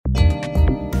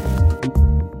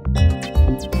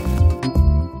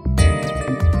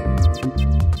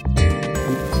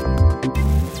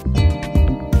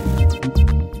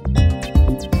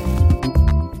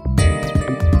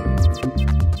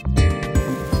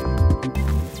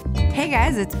Hey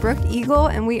guys, it's Brooke Eagle,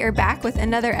 and we are back with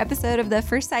another episode of the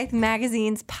Forsyth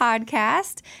Magazine's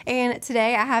podcast. And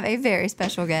today I have a very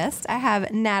special guest. I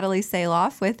have Natalie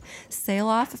Saloff with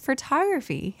Saloff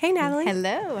Photography. Hey, Natalie.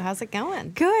 Hello. How's it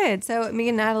going? Good. So me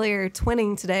and Natalie are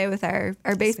twinning today with our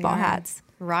baseball hats.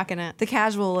 Rocking it. The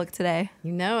casual look today.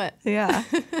 You know it. Yeah.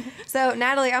 So,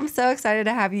 Natalie, I'm so excited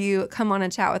to have you come on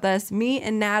and chat with us. Me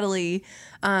and Natalie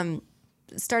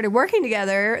started working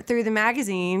together through the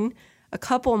magazine a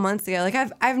couple months ago. Like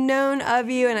I've known of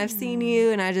you and I've seen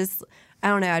you, and I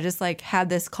don't know, I just like had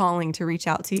this calling to reach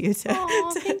out to you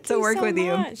to work with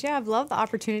you. Yeah, I've loved the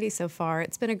opportunity so far.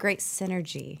 It's been a great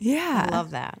synergy. Yeah. I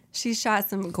love that. She shot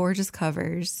some gorgeous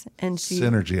covers, and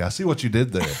Synergy. I see what you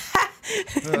did there.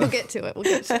 We'll get to it.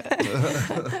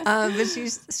 but she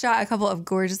shot a couple of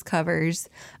gorgeous covers.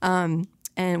 And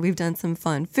we've done some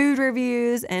fun food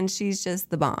reviews, and she's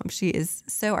just the bomb. She is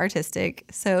so artistic,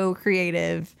 so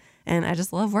creative, and I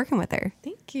just love working with her.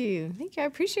 Thank you. I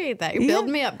appreciate that. You're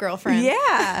building me up, girlfriend.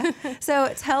 Yeah.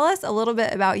 So tell us a little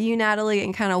bit about you, Natalie,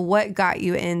 and kind of what got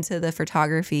you into the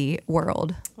photography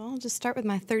world. Well, I'll just start with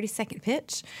my 30-second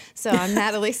pitch. So I'm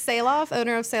Natalie Saloff,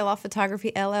 owner of Saloff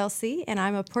Photography, LLC, and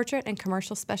I'm a portrait and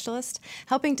commercial specialist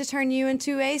helping to turn you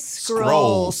into a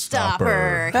scroll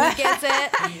stopper. He gets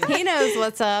it. He knows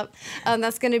what's up.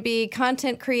 That's going to be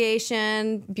content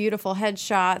creation, beautiful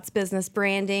headshots, business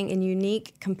branding, and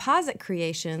unique composite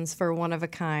creations for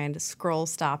one-of-a-kind scroll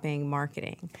stopping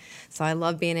marketing. So I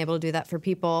love being able to do that for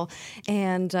people.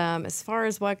 And as far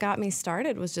as what got me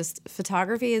started was just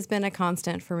photography has been a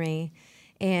constant for me,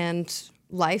 and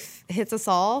life hits us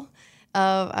all.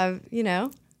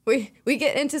 We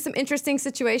get into some interesting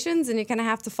situations, and you kind of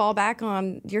have to fall back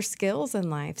on your skills in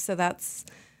life. So that's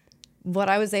what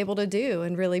I was able to do,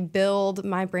 and really build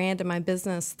my brand and my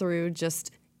business through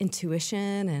just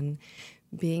intuition and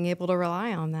being able to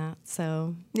rely on that.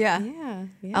 So yeah.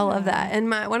 I love that. And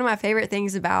one of my favorite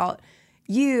things about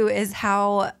you is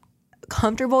how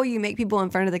comfortable you make people in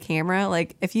front of the camera.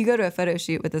 Like if you go to a photo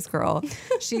shoot with this girl,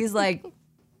 she's like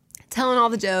telling all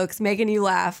the jokes, making you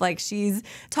laugh. Like she's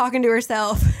talking to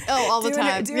herself. Oh, all the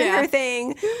time. Doing her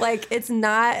thing. Like it's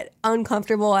not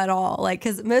uncomfortable at all. Like,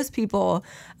 because most people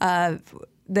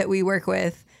that we work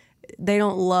with, they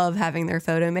don't love having their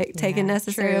photo taken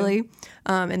necessarily.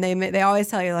 And they always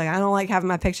tell you, like, I don't like having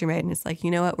my picture made. And it's like,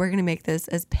 you know what? We're going to make this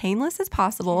as painless as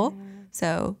possible. Yeah.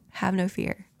 So have no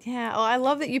fear. Yeah. Oh, I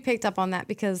love that you picked up on that,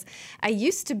 because I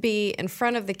used to be in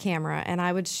front of the camera and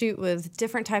I would shoot with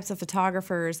different types of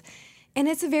photographers, and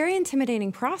it's a very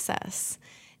intimidating process.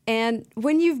 And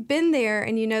when you've been there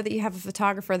and you know that you have a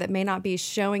photographer that may not be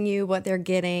showing you what they're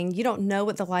getting, you don't know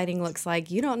what the lighting looks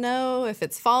like, you don't know if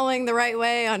it's falling the right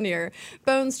way on your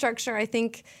bone structure. I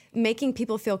think making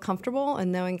people feel comfortable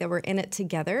and knowing that we're in it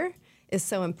together is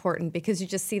so important, because you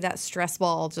just see that stress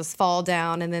ball just fall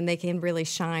down, and then they can really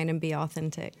shine and be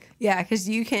authentic. Yeah, because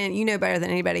you know better than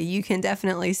anybody. You can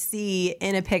definitely see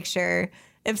in a picture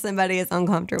if somebody is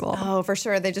uncomfortable. Oh, for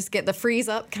sure. They just get the freeze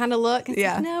up kind of look. It's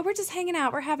yeah. Like, no, we're just hanging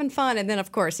out. We're having fun. And then,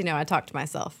 of course, I talk to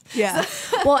myself. Yeah.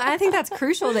 Well, I think that's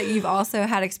crucial that you've also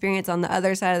had experience on the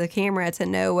other side of the camera to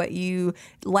know what you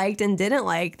liked and didn't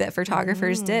like that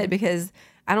photographers did, because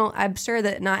I'm sure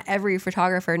that not every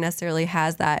photographer necessarily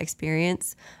has that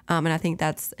experience, and I think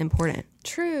that's important.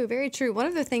 True, very true. One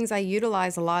of the things I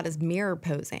utilize a lot is mirror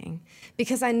posing,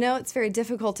 because I know it's very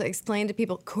difficult to explain to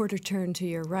people, quarter turn to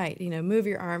your right, move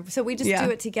your arm. So we just do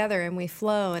it together and we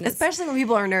flow. And especially when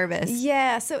people are nervous.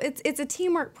 Yeah, so it's a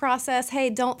teamwork process.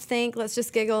 Hey, don't think, let's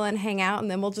just giggle and hang out, and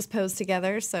then we'll just pose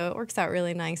together. So it works out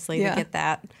really nicely to get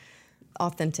that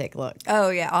authentic look. Oh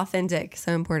yeah, authentic,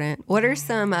 so important. What are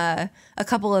some a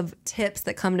couple of tips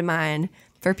that come to mind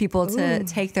for people to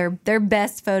take their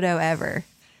best photo ever?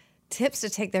 Tips to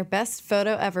take their best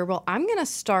photo ever. Well, I'm going to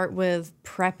start with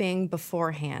prepping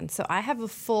beforehand. So I have a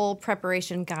full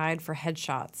preparation guide for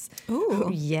headshots. Ooh.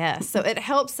 Yes. So it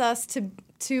helps us to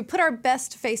put our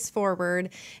best face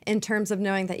forward in terms of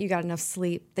knowing that you got enough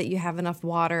sleep, that you have enough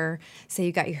water. Say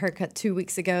you got your haircut 2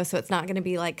 weeks ago, so it's not going to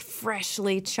be like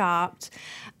freshly chopped.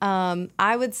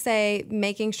 I would say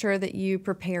making sure that you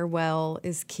prepare well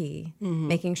is key. Mm-hmm.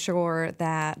 Making sure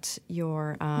that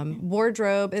your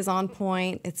wardrobe is on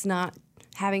point. It's not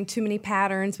having too many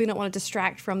patterns. We don't want to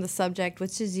distract from the subject,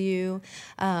 which is you.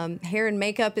 Hair and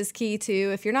makeup is key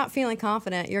too. If you're not feeling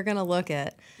confident, you're going to look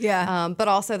it. Yeah. But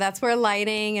also that's where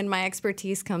lighting and my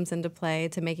expertise comes into play,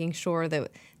 to making sure that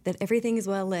everything is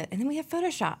well lit. And then we have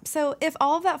Photoshop. So if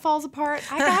all of that falls apart,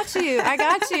 I got you. I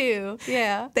got you.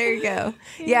 Yeah. There you go.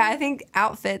 Yeah, I think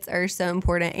outfits are so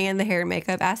important, and the hair and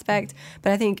makeup aspect.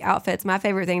 But I think outfits, my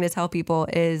favorite thing to tell people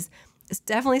is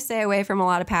definitely stay away from a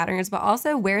lot of patterns, but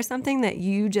also wear something that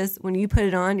you just, when you put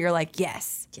it on, you're like,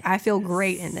 yes, I feel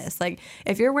great in this. Like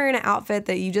if you're wearing an outfit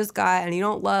that you just got and you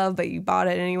don't love, but you bought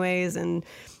it anyways, and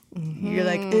you're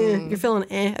like, you're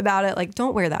feeling about it, like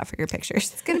don't wear that for your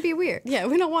pictures. It's going to be weird. Yeah,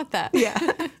 we don't want that. Yeah.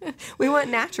 We want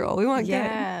natural. We want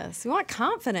Yes, we want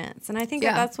confidence. And I think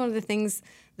Yeah. that's one of the things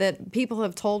that people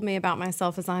have told me about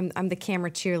myself is I'm the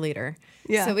camera cheerleader.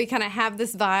 Yeah. So we kind of have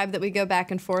this vibe that we go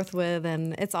back and forth with,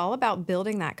 and it's all about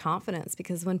building that confidence,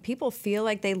 because when people feel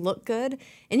like they look good,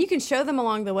 and you can show them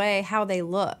along the way how they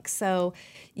look. So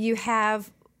you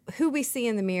have who we see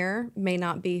in the mirror may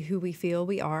not be who we feel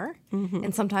we are.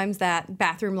 And sometimes that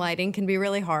bathroom lighting can be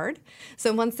really hard.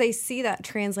 So once they see that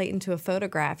translate into a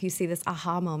photograph, you see this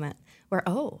aha moment where,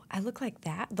 oh, I look like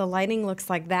that. The lighting looks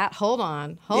like that. Hold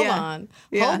on.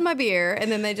 Yeah. Hold my beer.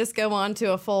 And then they just go on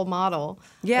to a full model.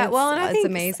 Yeah, well, and I it's think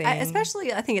amazing.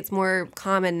 Especially, I think it's more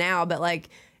common now, but like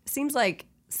it seems like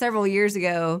several years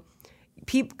ago,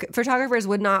 photographers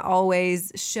would not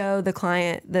always show the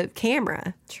client the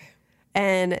camera. True.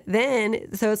 And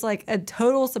then, so it's like a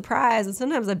total surprise and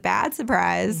sometimes a bad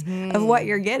surprise of what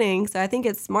you're getting. So I think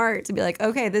it's smart to be like,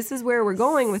 okay, this is where we're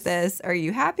going with this. Are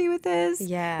you happy with this?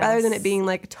 Yes. Rather than it being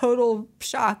like total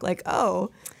shock, like,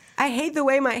 oh, I hate the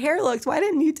way my hair looks. Why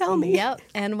didn't you tell me? Yep.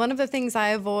 And one of the things I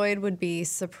avoid would be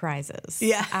surprises.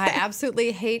 Yeah. I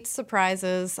absolutely hate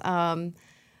surprises.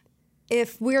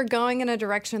 If we're going in a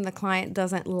direction the client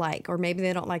doesn't like, or maybe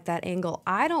they don't like that angle,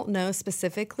 I don't know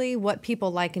specifically what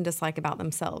people like and dislike about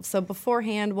themselves. So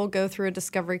beforehand, we'll go through a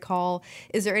discovery call.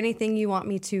 Is there anything you want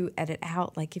me to edit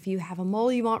out? Like if you have a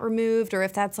mole you want removed, or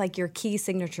if that's like your key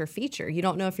signature feature. You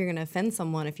don't know if you're going to offend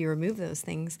someone if you remove those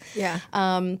things. Yeah.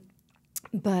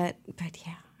 But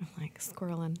yeah, I'm like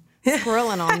squirreling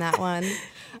on that one.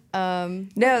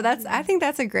 No, I think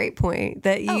that's a great point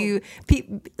that you,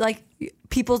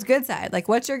 people's good side. Like,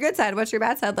 what's your good side? What's your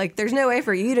bad side? Like, there's no way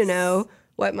for you to know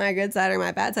what my good side or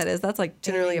my bad side is. That's like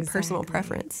generally a personal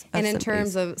preference. And in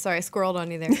terms of, sorry, I squirreled on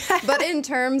you there. But in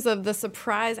terms of the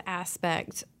surprise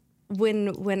aspect,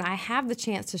 when I have the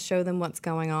chance to show them what's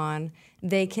going on,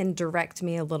 they can direct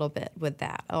me a little bit with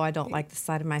that. Oh, I don't like the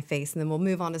side of my face, and then we'll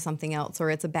move on to something else,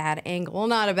 or it's a bad angle. Well,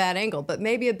 not a bad angle, but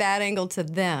maybe a bad angle to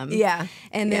them. Yeah.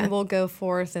 And then we'll go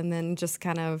forth and then just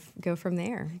kind of go from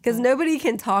there. Because nobody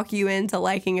can talk you into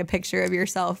liking a picture of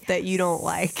yourself that you don't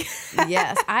like.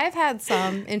 Yes. I've had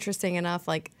some, interesting enough,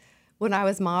 like when I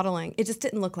was modeling, it just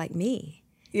didn't look like me.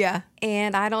 Yeah.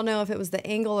 And I don't know if it was the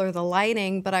angle or the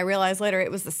lighting, but I realized later it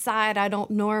was the side I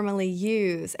don't normally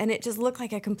use. And it just looked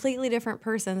like a completely different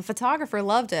person. The photographer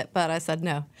loved it, but I said,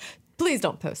 no, please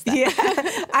don't post that. Yeah.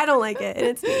 I don't like it. And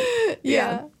it's me.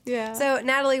 Yeah. So,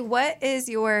 Natalie, what is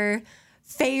your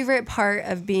favorite part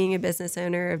of being a business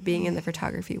owner, of being in the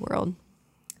photography world?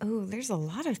 Oh, there's a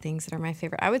lot of things that are my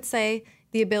favorite. I would say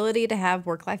the ability to have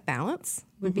work-life balance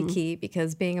would be key,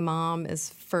 because being a mom is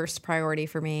first priority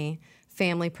for me.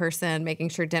 Family person, making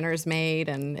sure dinner's made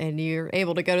and you're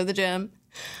able to go to the gym.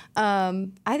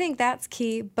 I think that's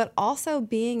key, but also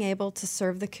being able to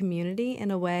serve the community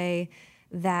in a way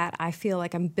that I feel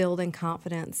like I'm building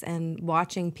confidence and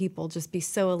watching people just be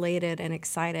so elated and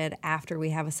excited after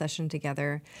we have a session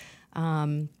together.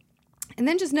 And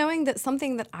then just knowing that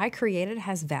something that I created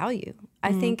has value.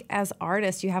 I think as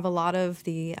artists, you have a lot of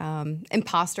the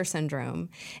imposter syndrome.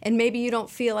 And maybe you don't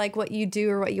feel like what you do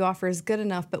or what you offer is good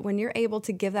enough. But when you're able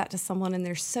to give that to someone and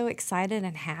they're so excited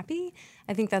and happy,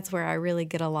 I think that's where I really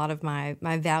get a lot of my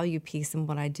value piece in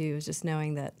what I do, is just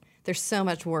knowing that there's so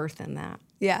much worth in that.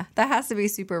 Yeah, that has to be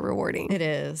super rewarding. It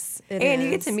is. And you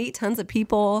get to meet tons of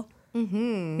people.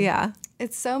 Yeah.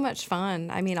 It's so much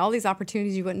fun. I mean, all these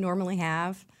opportunities you wouldn't normally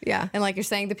have. Yeah. And like you're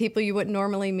saying, the people you wouldn't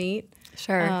normally meet.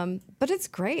 Sure. But it's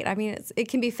great. I mean, it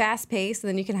can be fast paced, and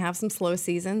then you can have some slow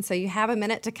seasons. So you have a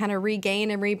minute to kind of regain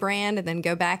and rebrand and then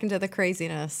go back into the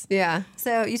craziness. Yeah.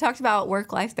 So you talked about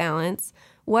work-life balance.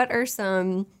 What are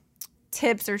some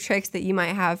tips or tricks that you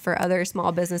might have for other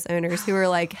small business owners who are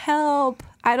like, help,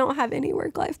 I don't have any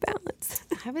work-life balance?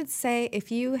 I would say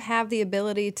if you have the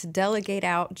ability to delegate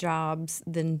out jobs,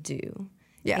 then do.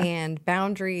 Yeah. And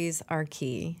boundaries are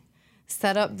key.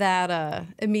 Set up that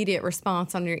immediate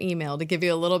response on your email to give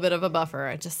you a little bit of a buffer.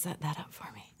 I just set that up for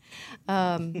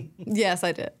me. Yes,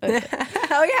 I did. Oh, yeah,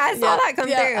 I saw that come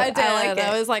through. I did. I like it.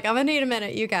 I was like, I'm going to need a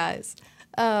minute, you guys.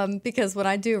 Because when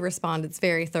I do respond, it's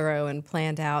very thorough and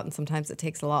planned out, and sometimes it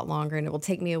takes a lot longer, and it will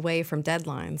take me away from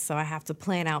deadlines, so I have to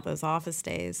plan out those office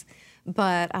days.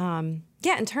 But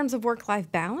yeah, in terms of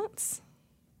work-life balance,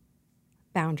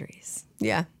 boundaries.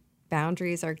 Yeah.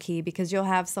 Boundaries are key, because you'll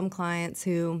have some clients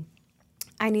who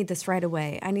I need this right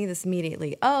away. I need this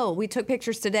immediately. Oh, we took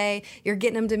pictures today. You're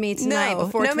getting them to me tonight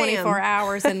before 24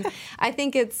 hours. And I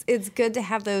think it's good to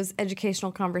have those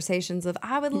educational conversations of,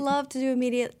 I would love to do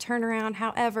immediate turnaround.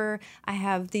 However, I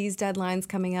have these deadlines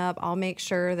coming up. I'll make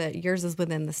sure that yours is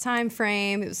within this time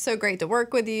frame. It was so great to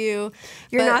work with you.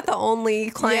 You're not the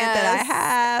only client that I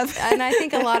have. And I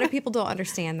think a lot of people don't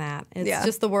understand that. It's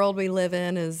just the world we live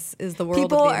in is the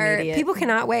world of the immediate. People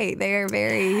cannot wait. They are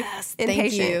very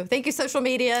impatient. Thank you, social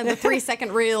media and the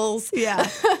 3-second reels. Yeah.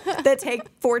 That take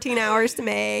 14 hours to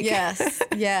make.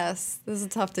 Yes. This is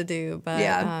tough to do,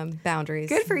 but boundaries.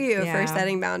 Good for you for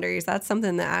setting boundaries. That's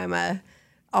something that I'm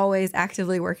always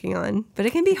actively working on. But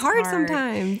it can be hard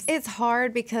sometimes. It's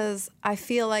hard because I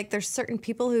feel like there's certain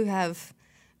people who have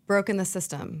broken the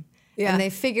system. Yeah. And they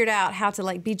figured out how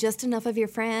to be just enough of your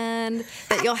friend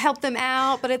that you'll help them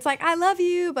out. But it's like, I love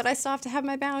you, but I still have to have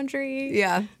my boundary.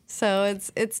 Yeah. So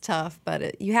it's tough,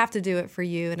 but you have to do it for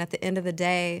you. And at the end of the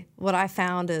day, what I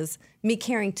found is me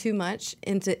caring too much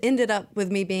ended up with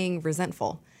me being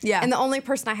resentful. Yeah. And the only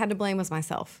person I had to blame was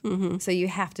myself. Mm-hmm. So you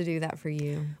have to do that for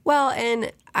you. Well,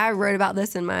 and I wrote about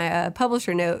this in my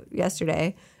publisher note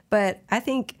yesterday, but I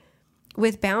think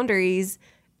with boundaries,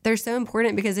 they're so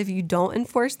important because if you don't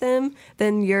enforce them,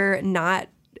 then you're not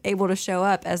able to show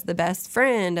up as the best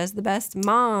friend, as the best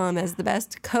mom, as the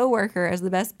best coworker, as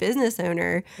the best business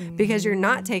owner, because you're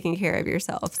not taking care of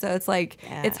yourself. So it's like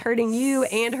it's hurting you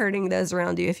and hurting those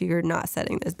around you if you're not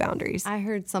setting those boundaries. I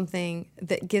heard something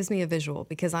that gives me a visual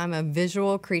because I'm a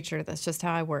visual creature. That's just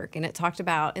how I work. And it talked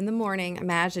about in the morning,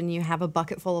 imagine you have a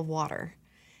bucket full of water.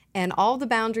 And all the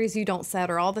boundaries you don't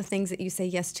set or all the things that you say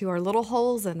yes to are little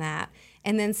holes in that.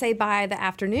 And then say by the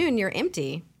afternoon, you're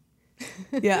empty.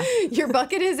 Yeah. Your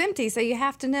bucket is empty. So you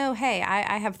have to know, hey,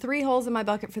 I have 3 holes in my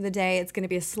bucket for the day. It's going to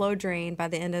be a slow drain. By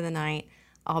the end of the night,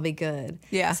 I'll be good.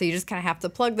 Yeah. So you just kind of have to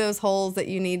plug those holes that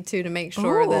you need to make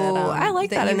sure I like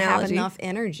that you analogy. have enough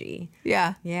energy.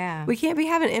 Yeah. Yeah. We can't be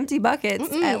having empty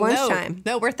buckets at lunchtime.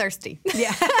 No, we're thirsty.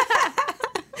 Yeah.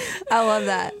 I love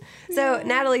that. So,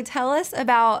 Natalie, tell us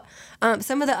about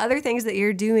some of the other things that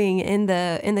you're doing in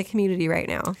the community right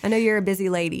now. I know you're a busy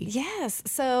lady. Yes.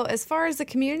 So, as far as the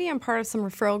community, I'm part of some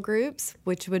referral groups,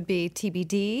 which would be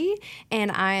TBD,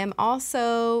 and I am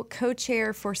also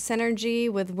co-chair for Synergy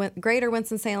with Greater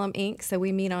Winston-Salem Inc. So,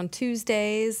 we meet on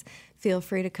Tuesdays. Feel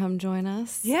free to come join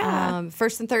us. Yeah.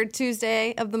 First and third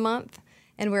Tuesday of the month.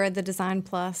 And we're at the Design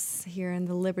Plus here in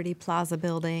the Liberty Plaza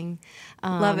building.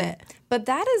 Love it. But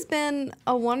that has been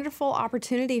a wonderful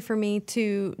opportunity for me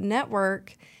to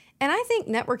network. And I think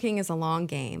networking is a long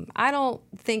game. I don't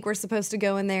think we're supposed to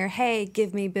go in there, hey,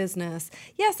 give me business.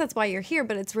 Yes, that's why you're here,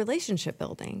 but it's relationship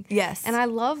building. Yes. And I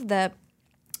love that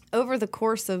over the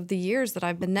course of the years that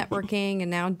I've been networking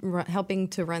and now helping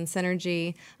to run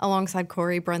Synergy alongside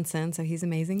Corey Brunson, so he's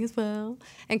amazing as well,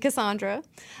 and Cassandra.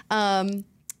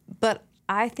 But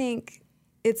I think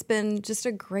it's been just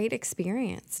a great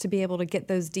experience to be able to get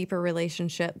those deeper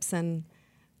relationships. And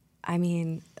I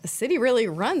mean, a city really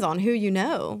runs on who you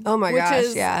know. Oh my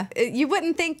gosh, yeah. You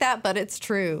wouldn't think that, but it's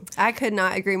true. I could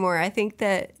not agree more. I think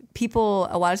that people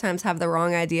a lot of times have the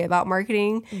wrong idea about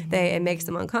marketing. It makes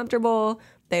them uncomfortable.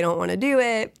 They don't want to do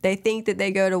it. They think that they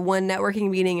go to one networking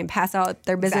meeting and pass out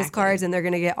their business cards and they're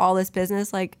going to get all this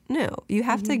business. Like, no, you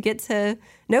have to get to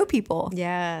know people.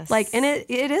 Yes. And it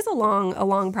is a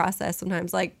long process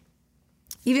sometimes. Like,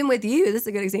 even with you, this is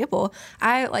a good example.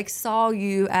 I saw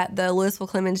you at the Louisville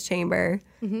Clemens Chamber,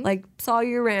 saw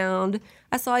you around.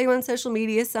 I saw you on social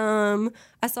media some.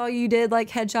 I saw you did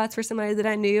headshots for somebody that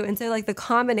I knew. And so the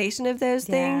combination of those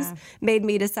things made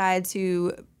me decide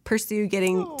to pursue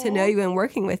getting to know you and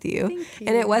working with you. Thank you.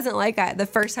 And it wasn't the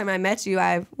first time I met you,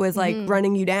 I was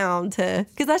running you down because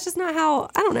that's just not how,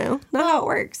 I don't know, how it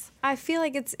works. I feel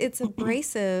like it's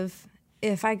abrasive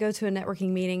if I go to a networking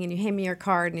meeting and you hand me your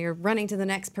card and you're running to the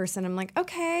next person. I'm like,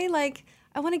 okay,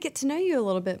 I want to get to know you a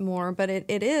little bit more, but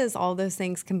it is all those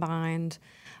things combined.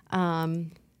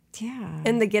 And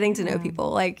the getting to know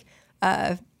people.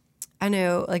 I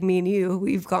know, me and you,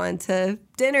 we've gone to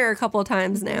dinner a couple of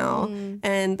times now.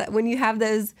 And when you have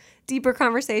those deeper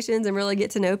conversations and really get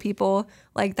to know people,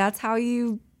 that's how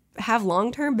you have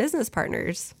long-term business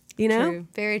partners, you know? True.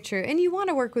 Very true. And you want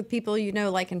to work with people you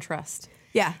know, like, and trust.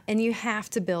 Yeah. And you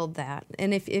have to build that.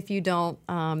 And if you don't,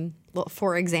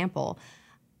 for example,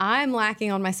 I'm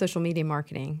lacking on my social media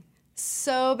marketing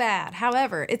so bad.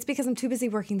 However, it's because I'm too busy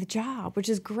working the job, which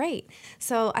is great.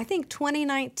 So I think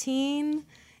 2019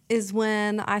 is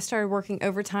when I started working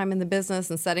overtime in the business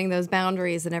and setting those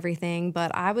boundaries and everything.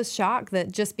 But I was shocked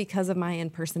that just because of my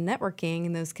in-person networking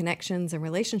and those connections and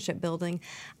relationship building,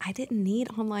 I didn't need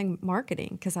online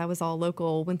marketing because I was all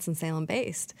local Winston-Salem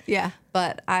based. Yeah.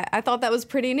 But I thought that was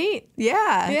pretty neat.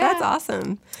 Yeah, that's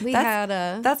awesome.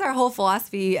 That's our whole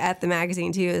philosophy at the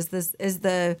magazine too. Is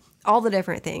all the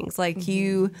different things like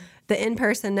the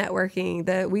in-person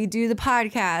networking. We do the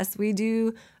podcast. We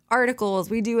do articles.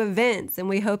 We do events, and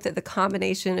we hope that the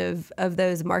combination of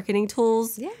those marketing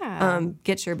tools,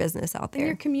 gets your business out there. And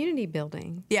your community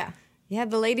building. Yeah. Yeah,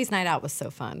 the ladies' night out was so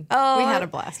fun. Oh, we had a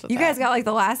blast with that. You guys got like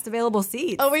the last available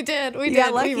seats. Oh, we did. We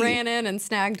got lucky. We ran in and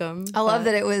snagged them. I love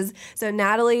that it was, so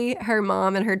Natalie, her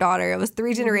mom, and her daughter, it was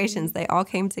 3 generations. They all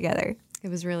came together. It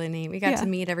was really neat. We got to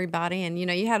meet everybody, and,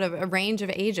 you had a range of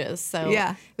ages. So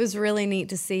it was really neat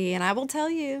to see. And I will tell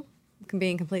you,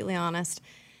 being completely honest,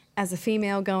 as a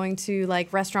female going to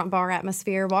like restaurant bar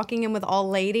atmosphere, walking in with all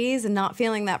ladies and not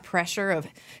feeling that pressure of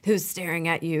who's staring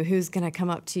at you, who's going to come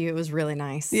up to you, it was really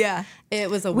nice. Yeah. It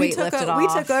was a weight lifted off. We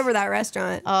took over that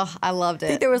restaurant. Oh, I loved it. I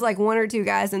think there was like 1 or 2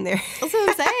 guys in there. That's what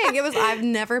I'm saying. I've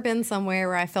never been somewhere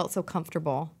where I felt so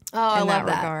comfortable. Oh, I love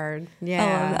that regard. Yeah.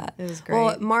 I love that. It was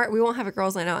great. Well, we won't have a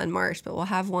girls' night out in March, but we'll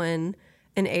have one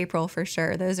in April for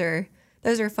sure. Those are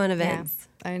fun events.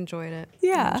 Yeah, I enjoyed it.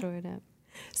 Yeah. I enjoyed it.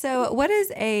 So what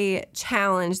is a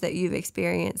challenge that you've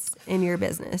experienced in your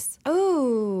business?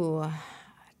 Oh,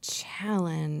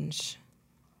 challenge.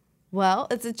 Well,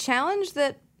 it's a challenge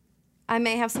that I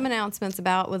may have some announcements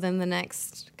about within the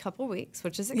next couple weeks,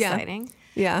 which is exciting.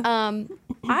 Yeah.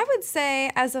 I would say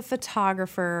as a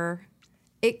photographer,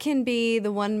 it can be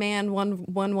the one-man,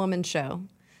 one-woman show.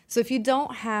 So if you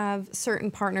don't have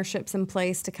certain partnerships in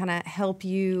place to kind of help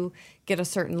you get a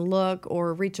certain look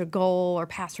or reach a goal or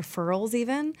pass referrals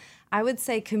even, I would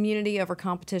say community over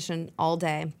competition all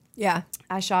day. Yeah.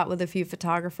 I shot with a few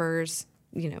photographers,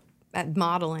 at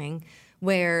modeling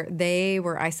where they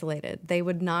were isolated. They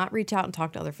would not reach out and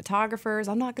talk to other photographers.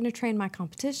 I'm not going to train my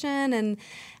competition. And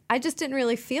I just didn't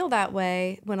really feel that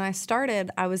way. When I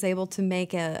started, I was able to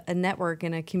make a network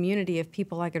and a community of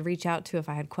people I could reach out to if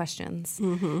I had questions.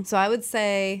 Mm-hmm. So I would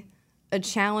say a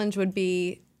challenge would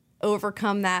be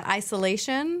overcome that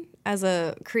isolation as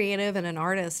a creative and an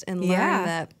artist and learn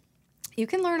that you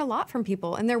can learn a lot from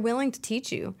people and they're willing to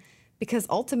teach you. Because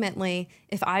ultimately,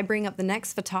 if I bring up the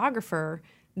next photographer,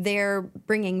 they're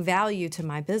bringing value to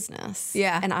my business.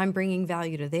 Yeah. And I'm bringing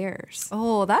value to theirs.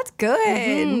 Oh, that's good.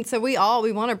 Mm-hmm. So we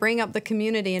want to bring up the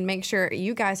community and make sure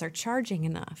you guys are charging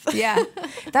enough. Yeah.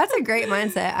 That's a great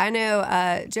mindset. I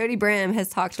know Jody Brim has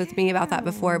talked with me about that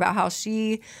before, about how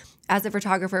she, as a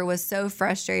photographer, was so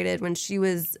frustrated when she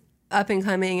was up and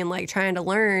coming and like trying to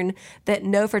learn that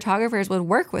no photographers would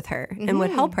work with her and would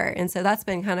help her. And so that's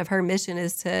been kind of her mission,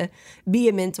 is to be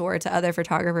a mentor to other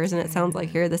photographers. And it sounds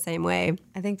like you're the same way.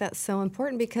 I think that's so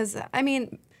important because,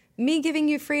 me giving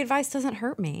you free advice doesn't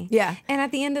hurt me. Yeah. And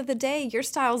at the end of the day, your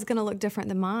style is going to look different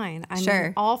than mine. I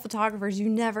mean, all photographers, you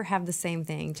never have the same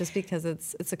thing just because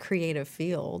it's a creative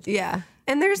field. Yeah.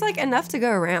 And there's like enough to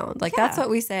go around. Like that's what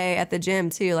we say at the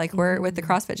gym too. Like we're with the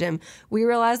CrossFit gym. We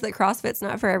realize that CrossFit's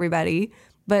not for everybody,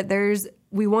 but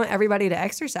we want everybody to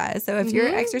exercise. So if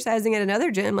you're exercising at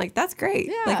another gym, like that's great.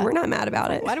 Yeah. Like we're not mad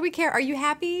about it. Why do we care? Are you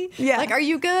happy? Yeah. Like, are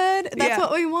you good? That's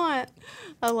what we want.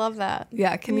 I love that.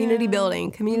 Yeah. Community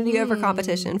building, community over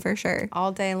competition for sure.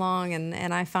 All day long.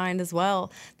 And I find as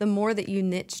well, the more that you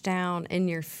niche down in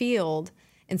your field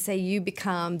and say you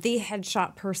become the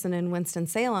headshot person in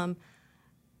Winston-Salem,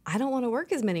 I don't want to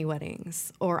work as many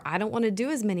weddings or I don't want to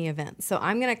do as many events. So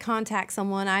I'm going to contact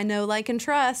someone I know, like, and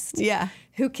trust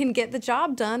who can get the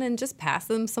job done and just pass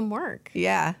them some work.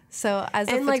 Yeah. So as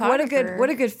a like photographer, what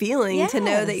a good feeling to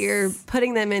know that you're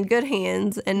putting them in good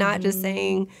hands and not just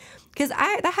saying, because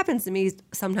that happens to me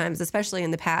sometimes, especially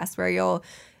in the past, where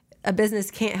a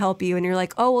business can't help you and you're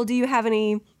like, oh, well, do you have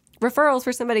any referrals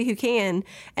for somebody who can?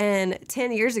 And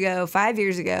 10 years ago, 5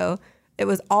 years ago, it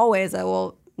was always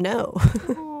no.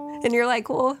 And you're like,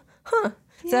 well, huh.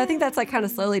 So I think that's like kind of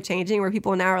slowly changing, where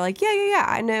people now are like, yeah,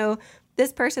 I know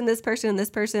this person, this person, and this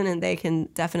person, and they can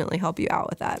definitely help you out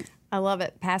with that. I love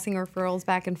it. Passing referrals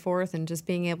back and forth and just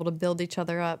being able to build each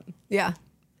other up. Yeah.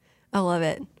 I love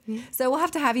it. So we'll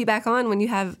have to have you back on when you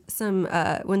have some,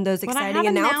 when those exciting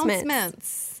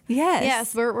announcements.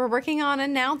 Yes, we're working on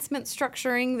announcement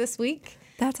structuring this week.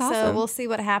 That's awesome. So we'll see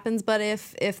what happens. But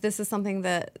if this is something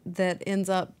that ends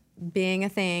up being a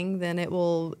thing, then it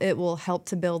will help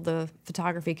to build the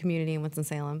photography community in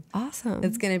Winston-Salem. Awesome.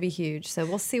 It's going to be huge. So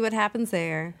we'll see what happens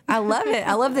there. I love it.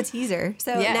 I love the teaser.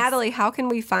 So Natalie, how can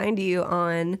we find you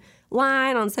on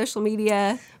online, on social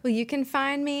media? Well, you can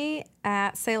find me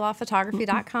at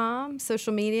SelohPhotography.com.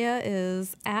 Social media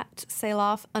is at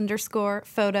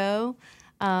Seloff_photo.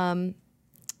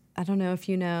 I don't know if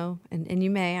you know, and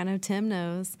you may. I know Tim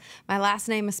knows. My last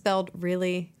name is spelled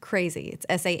really crazy. It's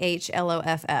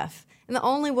SAHLOFF. And the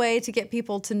only way to get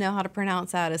people to know how to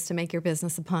pronounce that is to make your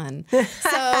business a pun.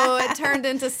 So it turned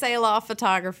into Seloff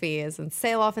Photography, as in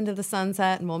sail off into the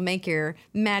sunset, and we'll make your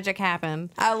magic happen.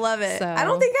 I love it. So- I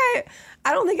don't think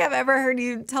I've ever heard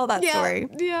you tell that story.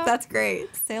 Yeah. That's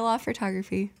great. Selah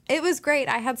Photography. It was great.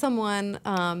 I had someone,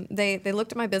 they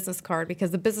looked at my business card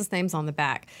because the business name's on the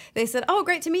back. They said, "Oh,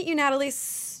 great to meet you, Natalie."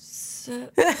 Just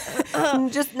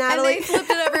And Natalie. they flipped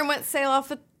it over and went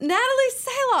Seloff. Natalie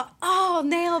Seloff. Oh,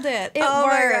 nailed it. It Oh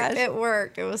my worked. gosh. It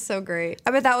worked. It was so great.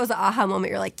 I bet that was the aha moment.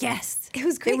 You're like, yes. It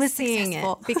was great seeing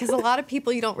successful. it because a lot of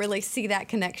people, you don't really see that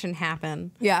connection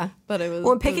happen. Yeah. But it was.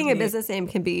 Well, it picking was a neat. business name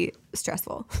can be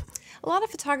stressful. A lot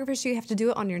of photographers, you have to do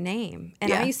it on your name.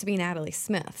 And Yeah. I used to be Natalie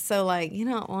Smith. So, like, you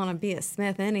don't want to be a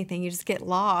Smith anything. You just get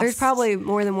lost. There's probably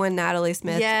more than one Natalie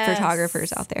Smith Yes.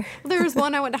 photographers out there. There was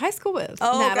one I went to high school with,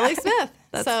 Oh, Natalie God. Smith.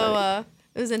 That's so funny.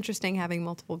 it was interesting having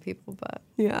multiple people, but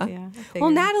Yeah. I Well,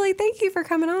 figured. Natalie, thank you for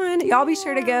coming on. Y'all be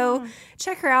sure to go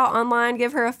check her out online.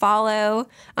 Give her a follow.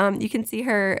 You can see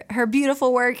her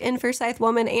beautiful work in Forsyth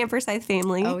Woman and Forsyth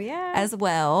Family. Oh, yeah. As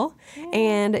well.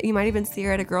 And you might even see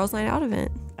her at a Girls Night Out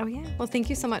event. Oh, yeah. Well, thank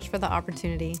you so much for the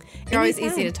opportunity. You're always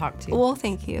Anytime. easy to talk to. Well,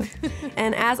 thank you.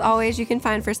 And as always, you can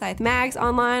find Forsyth Mags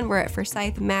online. We're at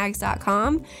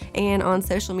forsythmags.com and on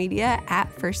social media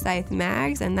at Forsyth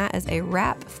Mags. And that is a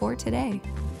wrap for today.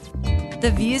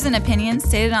 The views and opinions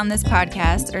stated on this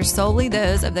podcast are solely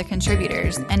those of the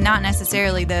contributors and not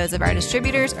necessarily those of our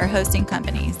distributors or hosting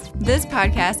companies. This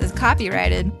podcast is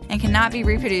copyrighted and cannot be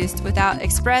reproduced without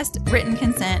expressed written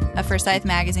consent of Forsyth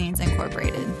Magazines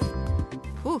Incorporated.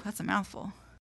 Whew, that's a mouthful.